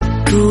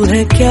तू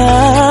है क्या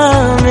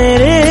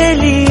मेरे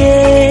लिए,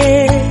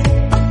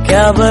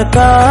 क्या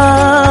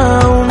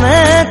बताऊं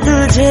मैं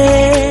तुझे,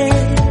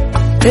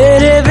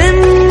 तेरे बिन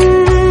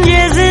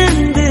ये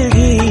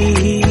जिंदगी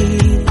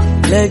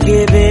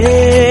लगे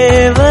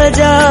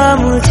बेवजह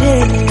मुझे।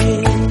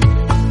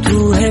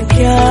 तू है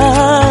क्या